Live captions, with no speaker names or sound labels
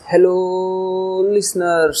Hello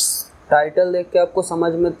listeners, title देख के आपको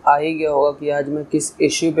समझ में आ ही गया होगा कि आज मैं किस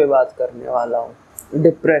इश्यू पे बात करने वाला हूँ।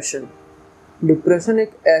 डिप्रेशन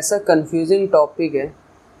एक ऐसा कंफ्यूजिंग टॉपिक है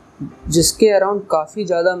जिसके अराउंड काफ़ी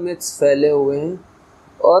ज़्यादा मिथ्स फैले हुए हैं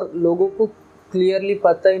और लोगों को क्लियरली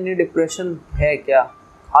पता ही नहीं डिप्रेशन है क्या।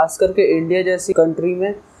 खास करके इंडिया जैसी कंट्री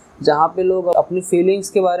में जहाँ पे लोग अपनी फीलिंग्स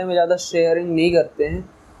के बारे में ज़्यादा शेयरिंग नहीं करते हैं,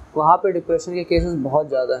 वहाँ पे डिप्रेशन के केसेस बहुत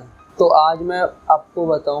ज़्यादा हैं। तो आज मैं आपको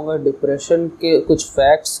बताऊंगा डिप्रेशन के कुछ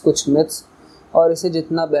फैक्ट्स, कुछ मिथ्स, और इसे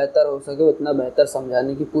जितना बेहतर हो सके उतना बेहतर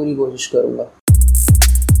समझाने की पूरी कोशिश करूंगा।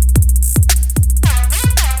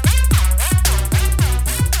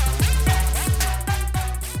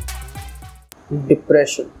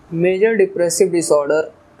 Depression, major depressive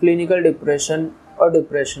disorder, clinical depression और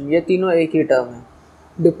डिप्रेशन, ये तीनों एक ही टर्म है।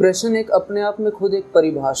 डिप्रेशन एक अपने आप में खुद एक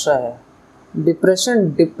परिभाषा है। डिप्रेशन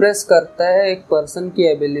डिप्रेस करता है एक पर्सन की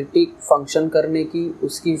एबिलिटी फंक्शन करने की,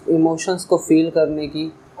 उसकी इमोशंस को फील करने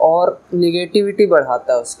की, और निगेटिविटी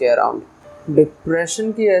बढ़ाता है उसके अराउंड।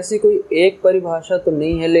 डिप्रेशन की ऐसी कोई एक परिभाषा तो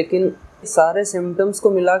नहीं है, लेकिन सारे सिम्टम्स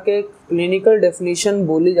को मिला के एक क्लिनिकल डेफिनेशन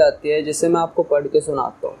बोली जाती है, जिसे मैं आपको पढ़ के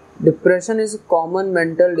सुनाता हूँ। Depression is a common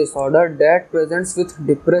mental disorder that presents with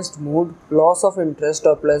depressed mood, loss of interest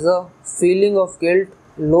or pleasure, feeling of guilt,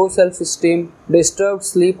 low self-esteem, disturbed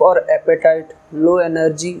sleep or appetite, low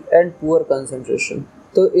energy and poor concentration।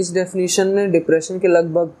 तो इस डेफिनेशन ने depression के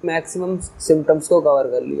लगभग maximum symptoms को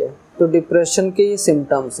cover कर लिया है। तो डिप्रेशन के ये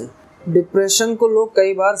सिम्टम्स हैं। डिप्रेशन को लोग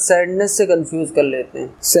कई बार सैडनेस से कंफ्यूज कर लेते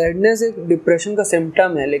हैं। सैडनेस एक डिप्रेशन का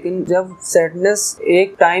सिम्टम है, लेकिन जब सैडनेस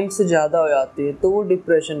एक टाइम से ज़्यादा हो जाती है तो वो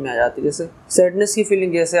डिप्रेशन में आ जाती है। जैसे सैडनेस की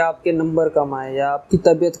फीलिंग, जैसे आपके नंबर कम आए या आपकी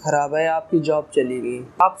तबीयत खराब है या आपकी जॉब चली गई,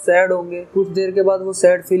 आप सैड होंगे, कुछ देर के बाद वो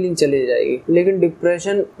सैड फीलिंग चली जाएगी। लेकिन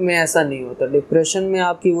डिप्रेशन में ऐसा नहीं होता। डिप्रेशन में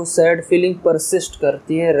आपकी वो सैड फीलिंग परसिस्ट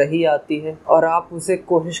करती है, रही आती है, और आप उसे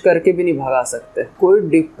कोशिश करके भी नहीं भगा सकते। कोई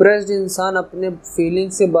डिप्रेस्ड इंसान अपने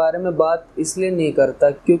फीलिंग के बारे में बात इसलिए नहीं करता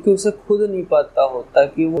क्योंकि उसे खुद नहीं पता होता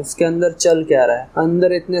कि वो उसके अंदर चल क्या रहा है।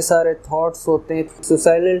 अंदर इतने सारे थॉट्स होते हैं,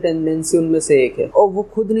 सुसाइडल टेंडेंसी उनमें से एक है, और वो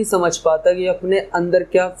खुद नहीं समझ पाता कि अपने अंदर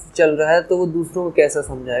क्या चल रहा है, तो वो दूसरों को कैसा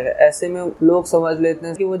समझाएगा। ऐसे में लोग समझ लेते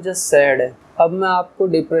हैं कि वो जस्ट सैड है। अब मैं आपको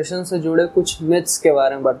डिप्रेशन से जुड़े कुछ मिथ्स के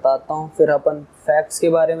बारे में बताता हूँ, फिर अपन फैक्ट्स के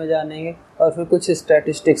बारे में जानेंगे और फिर कुछ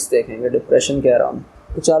स्टैटिस्टिक्स देखेंगे डिप्रेशन के अराउंड।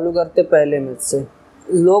 तो चालू करते पहले मिथ से।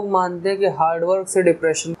 लोग मानते हैं कि हार्डवर्क से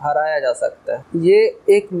डिप्रेशन हराया जा सकता है। ये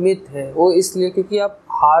एक मिथ है। वो इसलिए क्योंकि आप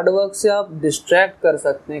हार्डवर्क से आप डिस्ट्रैक्ट कर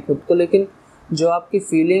सकते हैं खुद को, लेकिन जो आपकी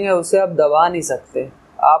फीलिंग है उसे आप दबा नहीं सकते।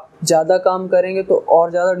 आप ज़्यादा काम करेंगे तो और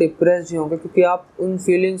ज़्यादा डिप्रेस ही होंगे, क्योंकि आप उन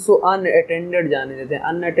फीलिंग्स को अनअटेंडेड जाने देते हैं।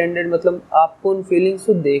 अनअटेंडेड मतलब आपको उन फीलिंग्स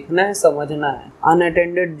को देखना है, समझना है।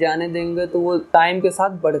 अनअटेंडेड जाने देंगे तो वो टाइम के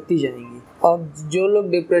साथ बढ़ती जाएंगी। अब जो लोग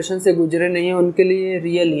डिप्रेशन से गुजरे नहीं हैं उनके लिए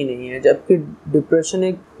रियल ही नहीं है, जबकि डिप्रेशन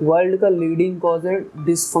एक वर्ल्ड का लीडिंग कॉज है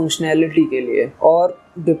डिसफंक्शनैलिटी के लिए, और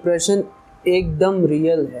डिप्रेशन एकदम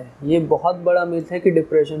रियल है। ये बहुत बड़ा मिथ है कि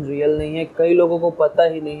डिप्रेशन रियल नहीं है। कई लोगों को पता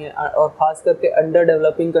ही नहीं है, और खास करके अंडर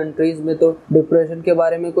डेवलपिंग कंट्रीज में तो डिप्रेशन के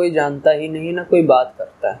बारे में कोई जानता ही नहीं, ना कोई बात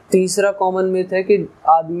करता है। तीसरा कॉमन मिथ है कि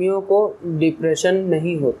आदमियों को डिप्रेशन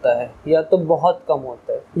नहीं होता है या तो बहुत कम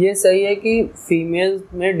होता है। ये सही है कि फीमेल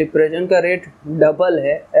में डिप्रेशन का रेट डबल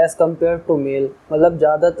है एज कम्पेयर टू मेल, मतलब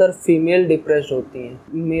ज़्यादातर फीमेल डिप्रेस्ड होती हैं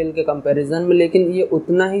मेल के कंपैरिजन में। लेकिन ये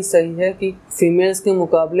उतना ही सही है कि फीमेल्स के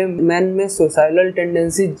मुकाबले मेन में सुसाइडल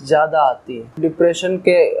टेंडेंसी ज़्यादा आती है। डिप्रेशन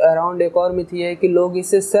के अराउंड एक और मिथ ये है कि लोग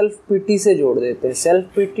इसे सेल्फ पिटी से जोड़ देते हैं। सेल्फ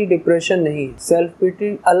पिटी डिप्रेशन नहीं, सेल्फ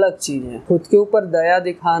पिटी अलग चीज़ है। खुद के ऊपर दया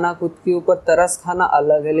दिखाना, खुद के ऊपर तरस खाना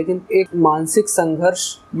अलग है, लेकिन एक मानसिक संघर्ष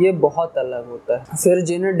ये बहुत अलग होता है। फिर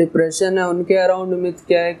जिन्हें डिप्रेशन है उनके अराउंड मिथ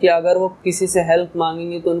क्या है कि अगर वो किसी से हेल्प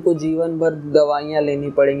मांगेंगे तो उनको जीवन भर दवाइयाँ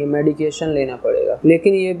लेनी पड़ेंगी, मेडिकेशन लेना पड़ेगा।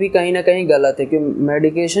 लेकिन ये भी कहीं ना कहीं गलत है, क्योंकि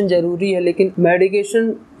मेडिकेशन जरूरी है, लेकिन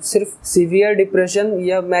मेडिकेशन सिर्फ सीवियर डिप्रेशन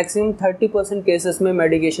या मैक्सिमम 30% केसेस में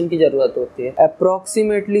मेडिकेशन की ज़रूरत होती है।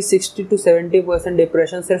 अप्रॉक्सीमेटली 60 to 70%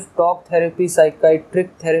 डिप्रेशन सिर्फ टॉक थेरेपी, साइकाइट्रिक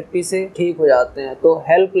थेरेपी से ठीक हो जाते हैं। तो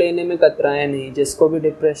हेल्प लेने में कतराएं नहीं। जिसको भी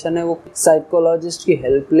डिप्रेशन है वो साइकोलॉजिस्ट की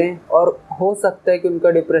हेल्प लें, और हो सकता है कि उनका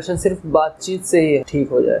डिप्रेशन सिर्फ बातचीत से ही ठीक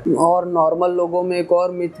हो जाए। और नॉर्मल लोगों में एक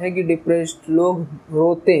और मिथ है कि डिप्रेस्ड लोग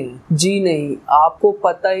रोते हैं। जी नहीं, आप आपको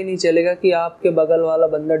पता ही नहीं चलेगा कि आपके बगल वाला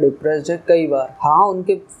बंदा डिप्रेस्ड है। कई बार हाँ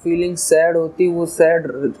उनके फीलिंग सैड होती, वो सैड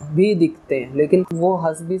भी दिखते हैं, लेकिन वो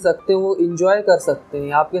हंस भी सकते हैं, वो इंजॉय कर सकते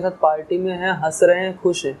हैं, आपके साथ पार्टी में हैं, हंस रहे हैं,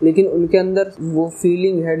 खुश हैं, लेकिन उनके अंदर वो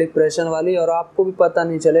फीलिंग है डिप्रेशन वाली और आपको भी पता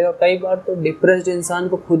नहीं चलेगा। कई बार तो डिप्रेस्ड इंसान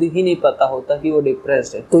को खुद ही नहीं पता होता कि वो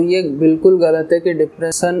डिप्रेस्ड है। तो ये बिल्कुल गलत है कि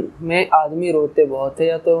डिप्रेशन में आदमी रोते बहुत है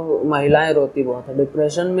या तो महिलाएं रोती बहुत है।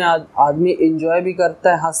 डिप्रेशन में आदमी इंजॉय भी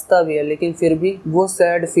करता है, हंसता भी है, लेकिन फिर भी वो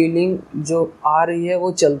सैड फीलिंग जो आ रही है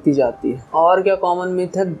वो चलती जाती है। और क्या कॉमन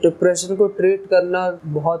मिथ है, डिप्रेशन को ट्रीट करना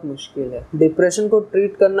बहुत मुश्किल है। डिप्रेशन को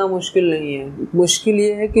ट्रीट करना मुश्किल नहीं है, मुश्किल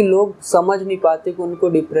ये है कि लोग समझ नहीं पाते कि उनको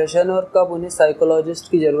डिप्रेशन और कब उन्हें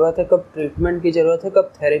साइकोलॉजिस्ट की जरूरत है, कब ट्रीटमेंट की जरूरत है,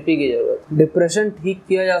 कब थेरेपी की जरूरत है। डिप्रेशन ठीक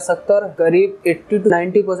किया जा सकता है और करीब 80 to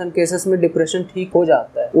 90% केसेस में डिप्रेशन ठीक हो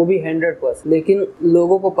जाता है, वो भी 100%, लेकिन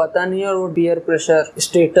लोगों को पता नहीं है और वो पीयर प्रेशर,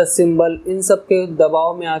 स्टेटस सिंबल, इन सब के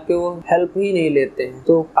दबाव में आके वो हेल्प ही नहीं लेते हैं।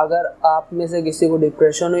 तो अगर आप में से किसी को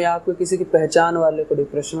डिप्रेशन हो या आपको किसी की पहचान वाले को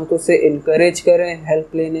डिप्रेशन हो तो उसे इनकरेज करें,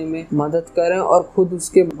 हेल्प लेने में मदद करें और खुद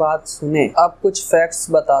उसके बात सुने। अब कुछ फैक्ट्स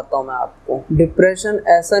बताता हूँ मैं आपको। डिप्रेशन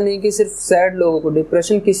ऐसा नहीं कि सिर्फ सैड लोगों को,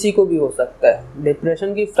 डिप्रेशन किसी को भी हो सकता है।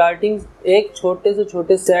 डिप्रेशन की स्टार्टिंग एक छोटे से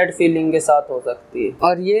छोटे सैड फीलिंग के साथ हो सकती है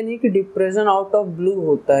और ये नहीं कि डिप्रेशन आउट ऑफ ब्लू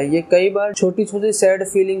होता है। ये कई बार छोटी छोटी सैड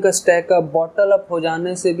फीलिंग का स्टैक अप, बॉटल अप हो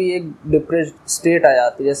जाने से भी एक डिप्रेस्ड स्टेट आ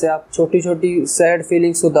जाती है। जैसे आप छोटी छोटी सैड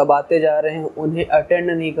फीलिंग्स को दबाते जा रहे हैं, उन्हें अटेंड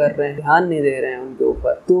नहीं कर रहे हैं, ध्यान नहीं दे रहे हैं उनके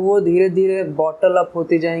ऊपर, तो वो धीरे धीरे बॉटल अप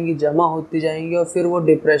होती जाएंगी, जमा होती जाएंगी और फिर वो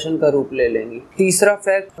डिप्रेशन का रूप ले लेंगी। तीसरा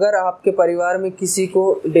फैक्ट, अगर आपके परिवार में किसी को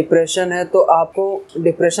डिप्रेशन है तो आपको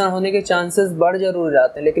डिप्रेशन होने के चांसेस बढ़ जरूर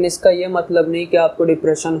जाते हैं, लेकिन इसका ये मतलब नहीं कि आपको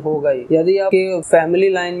डिप्रेशन होगा ही। यदि आपके फैमिली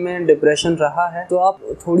लाइन में डिप्रेशन रहा है तो आप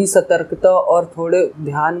थोड़ी सतर्कता और थोड़े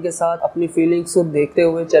ध्यान के साथ अपनी फीलिंग्स को देखते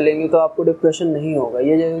हुए चलेंगे तो आपको डिप्रेशन नहीं होगा।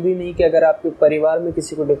 ये जरूरी नहीं कि अगर आपके परिवार में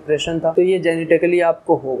किसी को डिप्रेशन था तो ये जेनेटिकली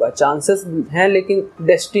आपको होगा, चांसेस हैं लेकिन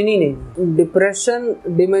डेस्टिनी नहीं। डिप्रेशन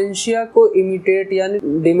डिमेंशिया को इमिटेट यानी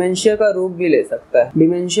डिमेंशिया का रूप भी ले सकता है।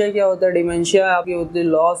 डिमेंशिया क्या होता है? डिमेंशिया आपकी होती है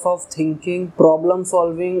loss of thinking, problem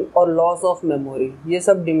solving और लॉस ऑफ मेमोरी, ये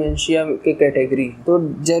सब डिमेंशिया के कैटेगरी है। तो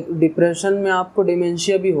डिप्रेशन में आपको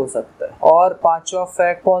डिमेंशिया भी हो सकता है। और पांचवा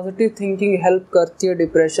फैक्ट, पॉजिटिव थिंकिंग हेल्प करती है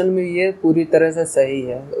डिप्रेशन में, ये पूरी तरह से सही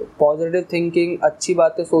है। पॉजिटिव थिंकिंग, अच्छी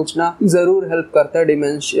बातें सोचना जरूर हेल्प करता है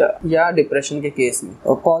डिमेंशिया या डिप्रेशन के केस में।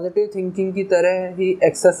 और पॉजिटिव थिंकिंग की तरह ही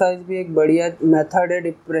एक्सरसाइज भी एक बढ़िया मेथड है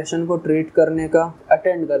डिप्रेशन को ट्रीट करने का,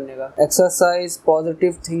 अटेंड करने का। एक्सरसाइज,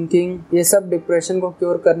 पॉजिटिव थिंकिंग, ये सब डिप्रेशन को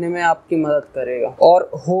क्योर करने में आपकी मदद करेगा। और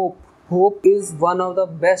hope is one of the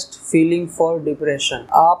best feeling for depression.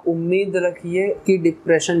 आप उम्मीद रखिए कि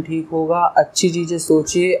डिप्रेशन ठीक होगा, अच्छी चीजें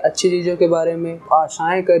सोचिए, अच्छी चीजों के बारे में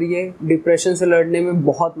आशाएं करिए। डिप्रेशन से लड़ने में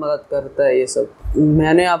बहुत मदद करता है ये सब।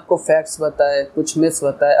 मैंने आपको फैक्ट्स बताए, कुछ मिथ्स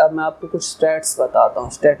बताए, अब मैं आपको कुछ स्टैट्स बताता हूँ,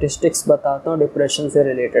 स्टैटिस्टिक्स बताता हूँ डिप्रेशन से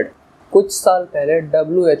रिलेटेड। कुछ साल पहले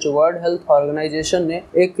WHO वर्ल्ड हेल्थ ऑर्गेनाइजेशन ने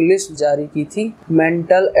एक लिस्ट जारी की थी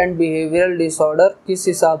मेंटल एंड बिहेवियरल डिसऑर्डर किस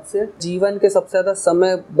हिसाब से, जीवन के सबसे ज्यादा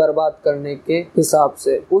समय बर्बाद करने के हिसाब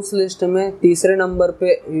से। उस लिस्ट में तीसरे नंबर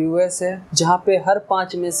पे US है, जहाँ पे हर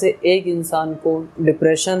 5 में से 1 इंसान को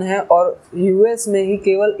डिप्रेशन है और US में ही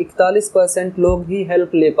केवल 41% लोग ही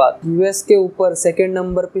हेल्प ले पाते। US के ऊपर सेकेंड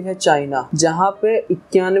नंबर पे है चाइना, जहाँ पे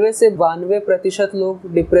 91 से 92%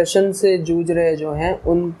 लोग डिप्रेशन से जूझ रहे जो हैं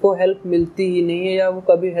उनको हेल्प मिलती ही नहीं है या वो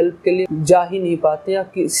कभी हेल्प के लिए जा ही नहीं पाते या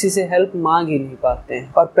किसी से हेल्प मांग ही नहीं पाते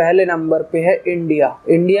हैं। और पहले नंबर पे है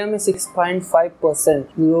इंडिया में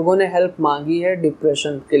 6.5% लोगों ने हेल्प मांगी है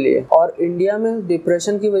डिप्रेशन के लिए। और इंडिया में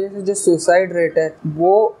डिप्रेशन की वजह से जो सुसाइड रेट है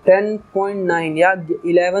वो 10.9 या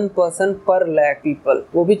 11% पर लाख पीपल,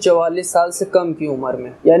 वो भी 44 साल से कम की उम्र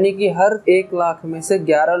में। यानी कि हर 1 लाख में से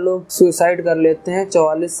 11 लोग सुसाइड कर लेते हैं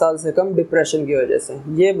 44 साल से कम डिप्रेशन की वजह से।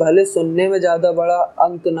 ये भले सुनने में ज्यादा बड़ा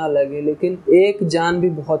अंक ना लगे, लेकिन एक जान भी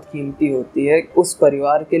बहुत कीमती होती है उस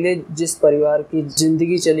परिवार के लिए जिस परिवार की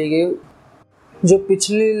जिंदगी चली गई। जो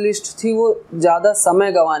पिछली लिस्ट थी वो ज़्यादा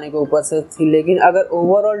समय गंवाने के ऊपर से थी, लेकिन अगर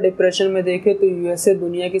ओवरऑल डिप्रेशन में देखें तो USA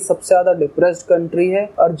दुनिया की सबसे ज़्यादा डिप्रेस्ड कंट्री है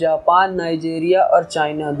और जापान, नाइजीरिया और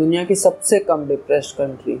चाइना दुनिया की सबसे कम डिप्रेस्ड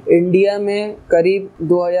कंट्री। इंडिया में करीब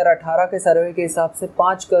 2018 के सर्वे के हिसाब से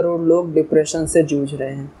 5 करोड़ लोग डिप्रेशन से जूझ रहे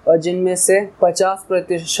हैं और जिनमें से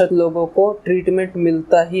 50% लोगों को ट्रीटमेंट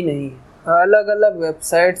मिलता ही नहीं है। अलग अलग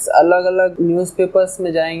वेबसाइट्स, अलग अलग न्यूज़पेपर्स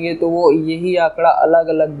में जाएंगे तो वो यही आंकड़ा अलग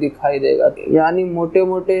अलग दिखाई देगा। यानी मोटे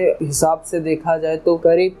मोटे हिसाब से देखा जाए तो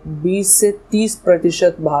करीब 20 से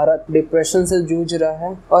 30% भारत डिप्रेशन से जूझ रहा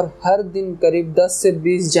है और हर दिन करीब 10 से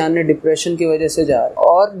 20 जाने डिप्रेशन की वजह से जा रहे हैं।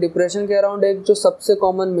 और डिप्रेशन के अराउंड एक जो सबसे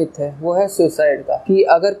कॉमन मिथ है वो है सुसाइड का, कि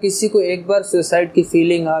अगर किसी को एक बार सुसाइड की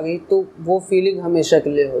फीलिंग आ गई तो वो फीलिंग हमेशा के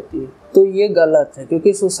लिए होती है। तो ये गलत है,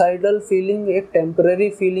 क्योंकि सुसाइडल फीलिंग एक टेम्पररी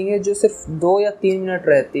फीलिंग है जो सिर्फ 2 या 3 मिनट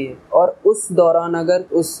रहती है, और उस दौरान अगर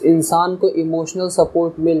उस इंसान को इमोशनल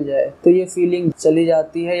सपोर्ट मिल जाए तो ये फीलिंग चली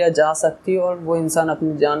जाती है या जा सकती है और वो इंसान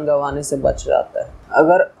अपनी जान गंवाने से बच जाता है।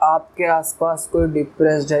 अगर आपके आसपास कोई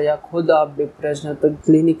डिप्रेस्ड है या खुद आप डिप्रेस्ड हैं तो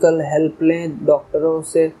क्लिनिकल हेल्प लें, डॉक्टरों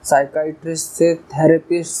से, साइकाइट्रिस्ट से,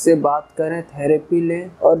 थेरेपिस्ट से बात करें, थेरेपी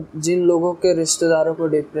लें। और जिन लोगों के रिश्तेदारों को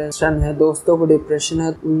डिप्रेशन है, दोस्तों को डिप्रेशन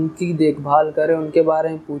है, उनकी देखभाल करें, उनके बारे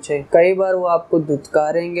में पूछें। कई बार वो आपको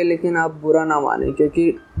धुतकारेंगे लेकिन आप बुरा ना माने,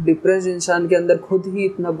 क्योंकि डिप्रेस्ड इंसान के अंदर खुद ही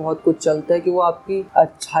इतना बहुत कुछ चलता है कि वो आपकी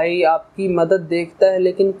अच्छाई, आपकी मदद देखता है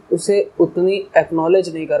लेकिन उसे उतनी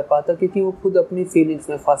एक्नॉलेज नहीं कर पाता क्योंकि वो खुद अपनी फीलिंग्स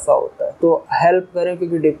में फंसा होता है। तो हेल्प करें,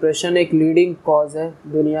 क्योंकि डिप्रेशन एक लीडिंग कॉज है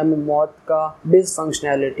दुनिया में मौत का,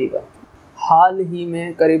 डिसफंक्शनैलिटी का। हाल ही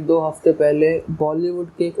में करीब 2 हफ्ते पहले बॉलीवुड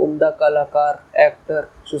के एक उम्दा कलाकार, एक्टर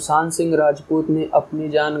सुशांत सिंह राजपूत ने अपनी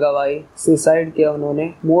जान गंवाई, सुसाइड किया उन्होंने,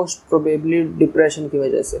 मोस्ट प्रोबेबली डिप्रेशन की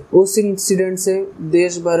वजह से। उस इंसिडेंट से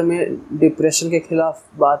देश भर में डिप्रेशन के खिलाफ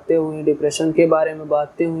बातें हुई, डिप्रेशन के बारे में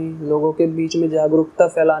बातें हुई, लोगों के बीच में जागरूकता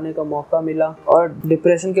फैलाने का मौका मिला और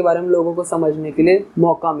डिप्रेशन के बारे में लोगों को समझने के लिए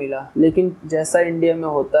मौका मिला। लेकिन जैसा इंडिया में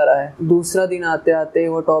होता रहा है, दूसरा दिन आते आते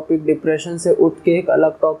वो टॉपिक डिप्रेशन से उठ के एक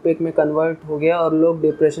अलग टॉपिक में कन्वर्ट हो गया और लोग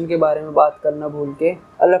डिप्रेशन के बारे में बात करना भूल के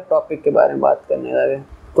अलग टॉपिक के बारे में बात करने लगे।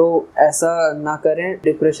 तो ऐसा ना करें।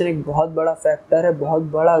 डिप्रेशन एक बहुत बड़ा फैक्टर है, बहुत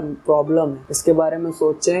बड़ा प्रॉब्लम है। इसके बारे में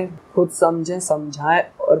सोचें, खुद समझें, समझाएं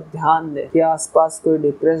और ध्यान दें कि आसपास कोई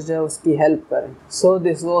डिप्रेस्ड है उसकी हेल्प करें। So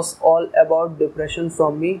this was all about depression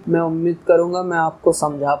from me. मैं उम्मीद करूंगा मैं आपको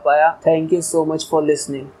समझा पाया। Thank you so much for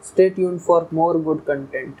listening. Stay tuned for more good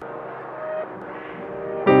content.